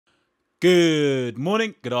Good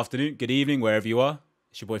morning, good afternoon, good evening, wherever you are.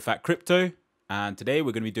 It's your boy Fat Crypto, and today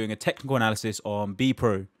we're going to be doing a technical analysis on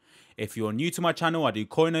Bepro. If you're new to my channel, I do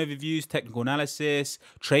coin overviews, technical analysis,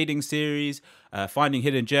 trading series, finding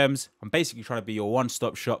hidden gems. I'm basically trying to be your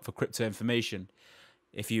one-stop shop for crypto information.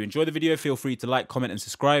 If you enjoy the video, feel free to like, comment, and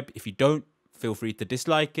subscribe. If you don't, feel free to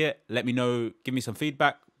dislike it. Let me know, give me some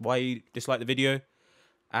feedback why you dislike the video.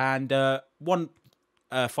 And one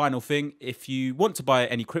final thing, if you want to buy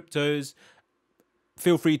any cryptos,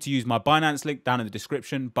 feel free to use my Binance link down in the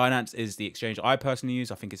description. Binance is the exchange I personally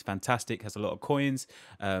use. I think it's fantastic, has a lot of coins,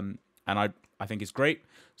 and I think it's great.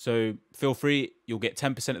 So feel free, you'll get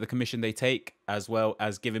 10% of the commission they take, as well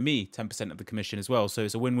as giving me 10% of the commission as well. So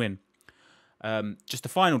it's a win-win. Just a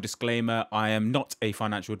final disclaimer, I am not a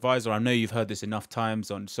financial advisor. I know you've heard this enough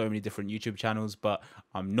times on so many different YouTube channels, but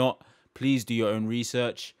I'm not. Please do your own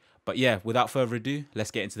research. But yeah, without further ado,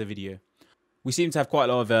 let's get into the video. We seem to have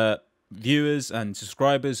quite a lot of viewers and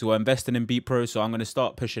subscribers who are investing in Bepro, so I'm going to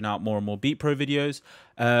start pushing out more and more Bepro videos.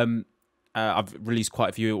 I've released quite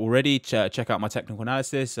a few already. Check out my technical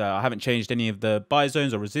analysis. I haven't changed any of the buy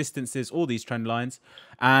zones or resistances, all these trend lines.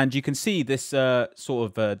 And you can see this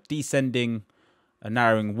sort of descending,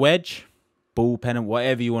 narrowing wedge, bull pennant,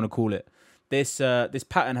 whatever you want to call it. This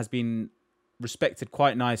pattern has been respected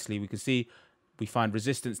quite nicely. We can see we find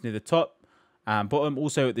resistance near the top and bottom.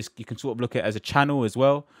 Also, at this, you can sort of look at it as a channel as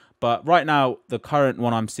well. But right now, the current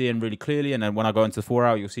one I'm seeing really clearly, and then when I go into the 4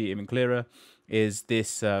 hour, you'll see it even clearer, is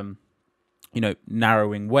this,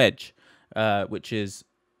 narrowing wedge, which is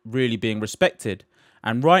really being respected.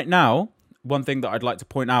 And right now, one thing that I'd like to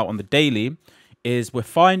point out on the daily is we're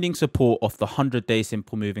finding support off the 100-day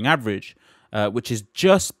simple moving average, which is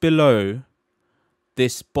just below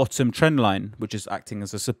this bottom trend line, which is acting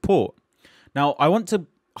as a support. Now, I want to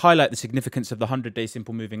highlight the significance of the 100-day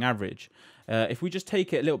simple moving average. If we just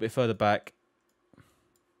take it a little bit further back,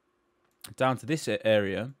 down to this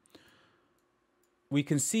area, we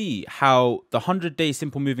can see how the 100-day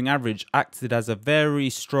simple moving average acted as a very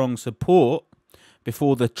strong support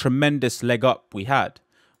before the tremendous leg up we had,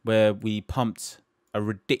 where we pumped a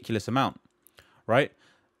ridiculous amount, right?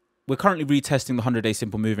 We're currently retesting the 100-day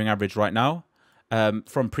simple moving average right now.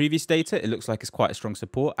 From previous data, it looks like it's quite a strong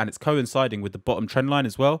support, and it's coinciding with the bottom trend line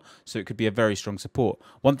as well, so it could be a very strong support.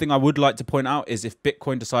 One thing I would like to point out is if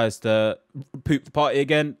Bitcoin decides to poop the party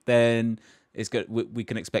again, then it's good. We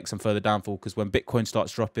can expect some further downfall, because when Bitcoin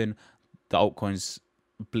starts dropping, the altcoins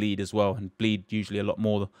bleed as well, and bleed usually a lot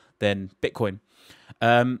more than Bitcoin.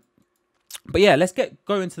 But yeah, let's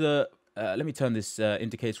go into the let me turn this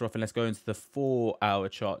indicator off, and let's go into the 4 hour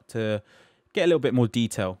chart to get a little bit more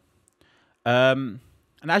detail. And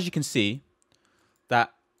as you can see,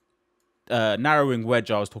 that narrowing wedge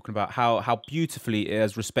I was talking about, how beautifully it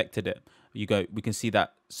has respected it. We can see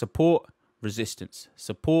that support, resistance,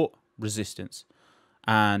 support, resistance,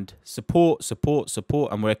 and support, support,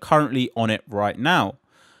 support, and we're currently on it right now.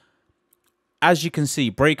 As you can see,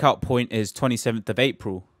 breakout point is 27th of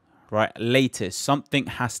April, right? Latest, something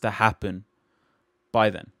has to happen by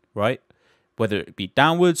then, right? Whether it be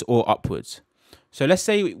downwards or upwards. So let's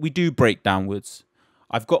say we do break downwards.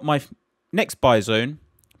 I've got my next buy zone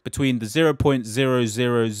between the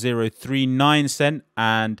 0.00039 cent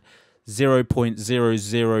and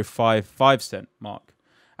 0.0055 cent mark.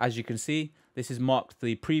 As you can see, this has marked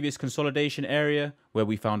the previous consolidation area where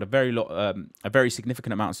we found a very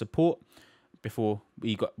significant amount of support before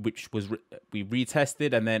we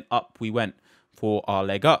retested, and then up we went for our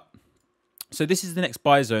leg up. So this is the next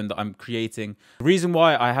buy zone that I'm creating. The reason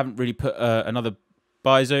why I haven't really put another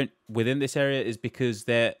buy zone within this area is because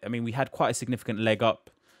we had quite a significant leg up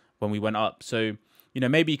when we went up. So,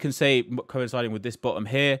 maybe you can say, coinciding with this bottom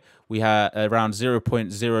here, we had around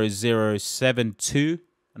 0.0072,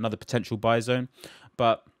 another potential buy zone.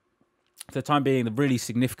 But for the time being, the really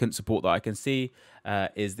significant support that I can see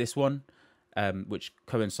is this one, which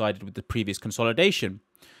coincided with the previous consolidation.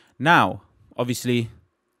 Now, obviously,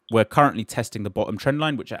 we're currently testing the bottom trend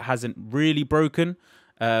line, which it hasn't really broken.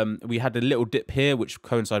 We had a little dip here, which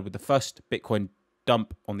coincided with the first Bitcoin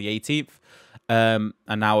dump on the 18th. And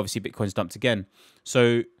now, obviously, Bitcoin's dumped again.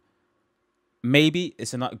 So maybe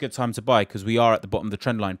it's a good time to buy, because we are at the bottom of the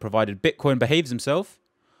trend line. Provided Bitcoin behaves himself,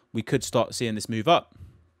 we could start seeing this move up.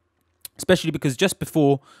 Especially because just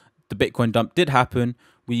before the Bitcoin dump did happen,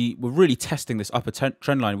 we were really testing this upper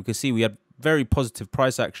trend line. We could see we had very positive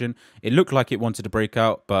price action. It looked like it wanted to break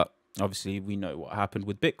out, but obviously we know what happened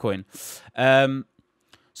with Bitcoin.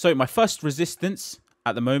 So my first resistance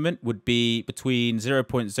at the moment would be between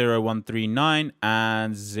 0.0139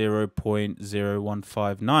 and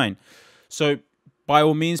 0.0159. So By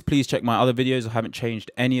all means, please check my other videos. I haven't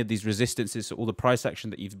changed any of these resistances. So all the price action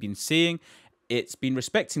that you've been seeing, it's been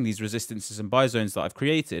respecting these resistances and buy zones that I've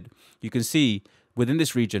created. You can see within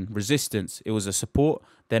this region, resistance, it was a support,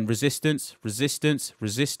 then resistance, resistance,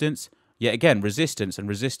 resistance, yet again, resistance and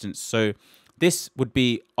resistance. So this would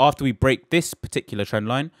be, after we break this particular trend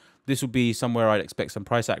line, this would be somewhere I'd expect some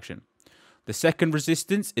price action. The second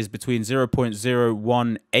resistance is between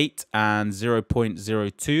 0.018 and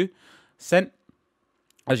 0.02 cent.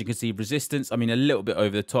 As you can see, resistance, I mean, a little bit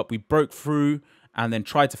over the top. We broke through and then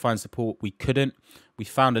tried to find support. We couldn't. We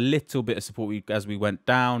found a little bit of support as we went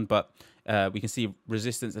down, but we can see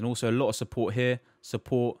resistance and also a lot of support here.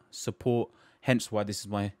 Support, support. Hence why this is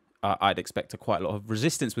my, I'd expect quite a lot of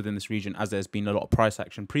resistance within this region, as there's been a lot of price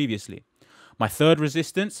action previously. My third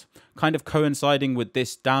resistance, kind of coinciding with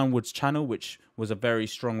this downwards channel, which was a very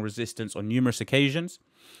strong resistance on numerous occasions,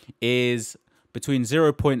 is between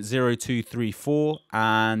 0.0234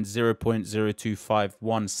 and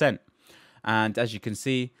 0.0251 cent. And as you can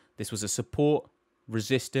see, this was a support,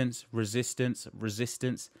 resistance, resistance,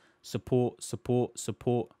 resistance, support, support,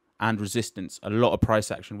 support, and resistance. A lot of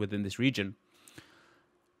price action within this region.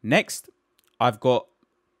 Next, I've got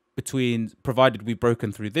between, provided we've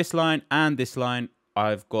broken through this line and this line,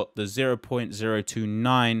 I've got the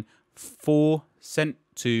 0.0294 cent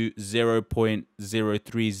to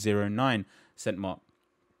 0.0309 cent mark.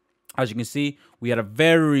 As you can see, we had a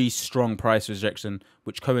very strong price rejection,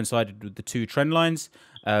 which coincided with the two trend lines.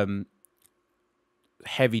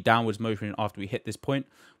 Heavy downwards motion after we hit this point.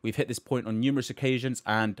 We've hit this point on numerous occasions,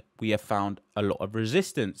 and we have found a lot of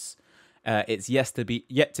resistance. It's yet to be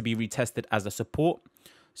retested as a support.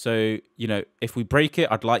 So, you know, if we break it,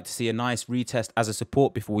 I'd like to see a nice retest as a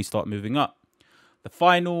support before we start moving up. The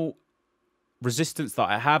final resistance that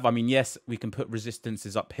I have, I mean, yes, we can put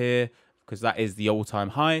resistances up here because that is the all-time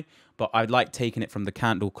high, but I'd like taking it from the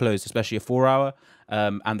candle close, especially a 4 hour.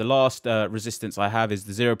 And the last resistance I have is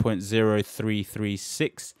the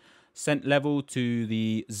 0.0336 cent level to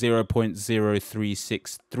the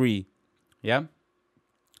 0.0363. Yeah.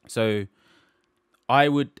 So I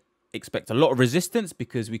would expect a lot of resistance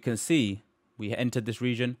because we can see we entered this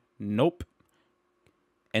region. Nope.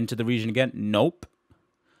 Enter the region again. Nope.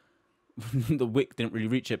 The wick didn't really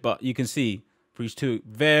reach it, but you can see these two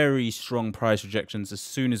very strong price rejections as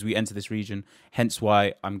soon as we enter this region. Hence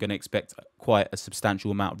why I'm going to expect quite a substantial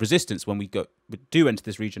amount of resistance when we do enter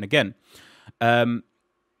this region again.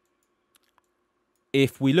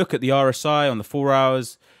 If we look at the RSI on the 4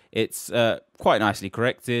 hours, it's quite nicely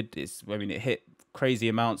corrected. I mean, it hit crazy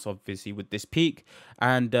amounts, obviously, with this peak,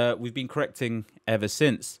 and we've been correcting ever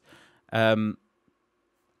since. If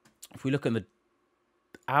we look at the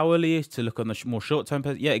hourly to look on the more short-term,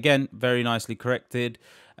 yeah, again, very nicely corrected.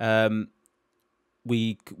 We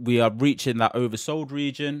are reaching that oversold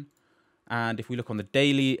region, and if we look on the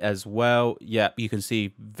daily as well, yeah, you can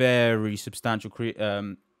see very substantial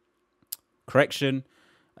correction,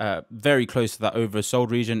 very close to that oversold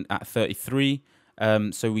region at 33.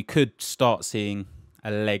 So we could start seeing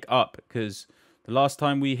a leg up, because the last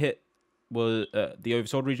time we hit was the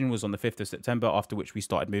oversold region was on the 5th of September, after which we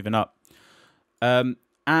started moving up.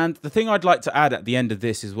 And the thing I'd like to add at the end of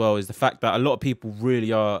this as well is the fact that a lot of people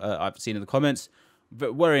really are, I've seen in the comments,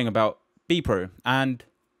 worrying about Bepro. And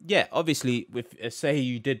yeah, obviously, with say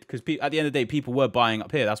you did, because at the end of the day, people were buying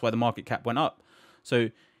up here. That's why the market cap went up.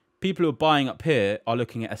 So people who are buying up here are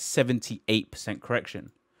looking at a 78%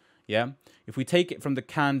 correction. Yeah. If we take it from the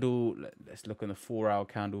candle, let's look on the 4 hour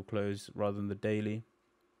candle close rather than the daily.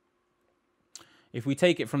 If we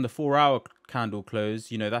take it from the 4 hour candle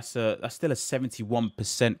close, you know, that's still a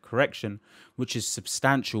 71% correction, which is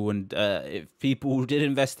substantial. And if people did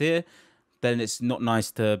invest here, then it's not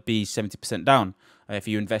nice to be 70% down. If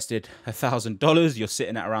you invested $1,000, you're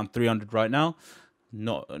sitting at around 300 right now.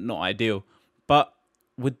 Not ideal. But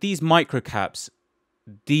with these micro caps,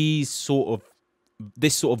 this sort of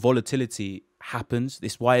volatility happens.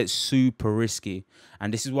 This is why it's super risky,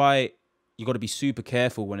 and this is why you got to be super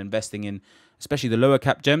careful when investing in, especially the lower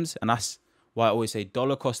cap gems. And that's why I always say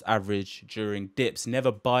dollar cost average during dips.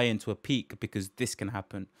 Never buy into a peak, because this can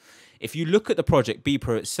happen. If you look at the project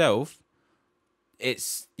Bepro itself,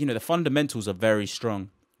 it's, you know, the fundamentals are very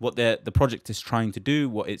strong. What the project is trying to do,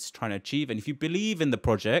 what it's trying to achieve. And if you believe in the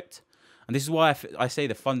project, and this is why I say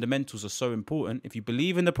the fundamentals are so important. If you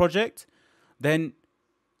believe in the project, then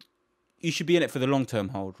you should be in it for the long-term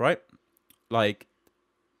hold, right? Like,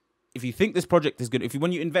 if you think this project is good,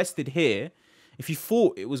 when you invested here, if you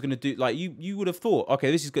thought it was going to do, like, you would have thought,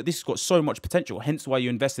 okay, this is good, this has got so much potential, hence why you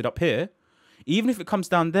invested up here. Even if it comes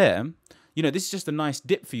down there, you know, this is just a nice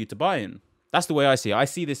dip for you to buy in. That's the way I see it. I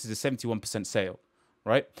see this as a 71% sale.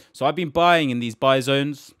 right? So I've been buying in these buy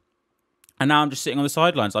zones, and now I'm just sitting on the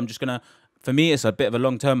sidelines. I'm just gonna, for me, it's a bit of a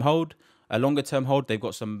long-term hold, a longer-term hold. They've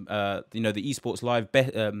got some, the esports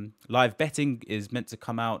live betting is meant to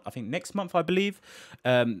come out, I think next month, I believe,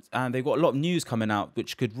 and they've got a lot of news coming out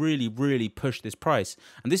which could really, really push this price.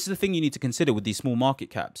 And this is the thing you need to consider with these small market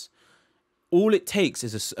caps. All it takes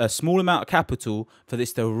is a small amount of capital for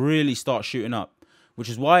this to really start shooting up, which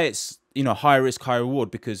is why it's, high risk, high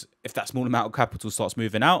reward, because if that small amount of capital starts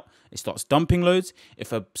moving out, it starts dumping loads.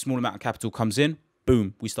 If a small amount of capital comes in,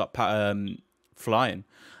 boom, we start flying.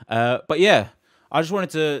 But yeah, I just wanted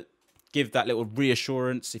to give that little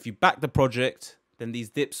reassurance. If you back the project, then these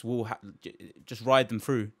dips will just ride them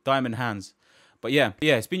through. Diamond hands. But yeah,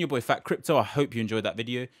 it's been your boy Fat Crypto. I hope you enjoyed that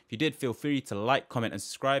video. If you did, feel free to like, comment, and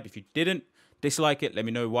subscribe. If you didn't, dislike it. Let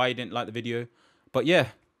me know why you didn't like the video. But yeah,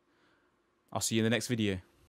 I'll see you in the next video.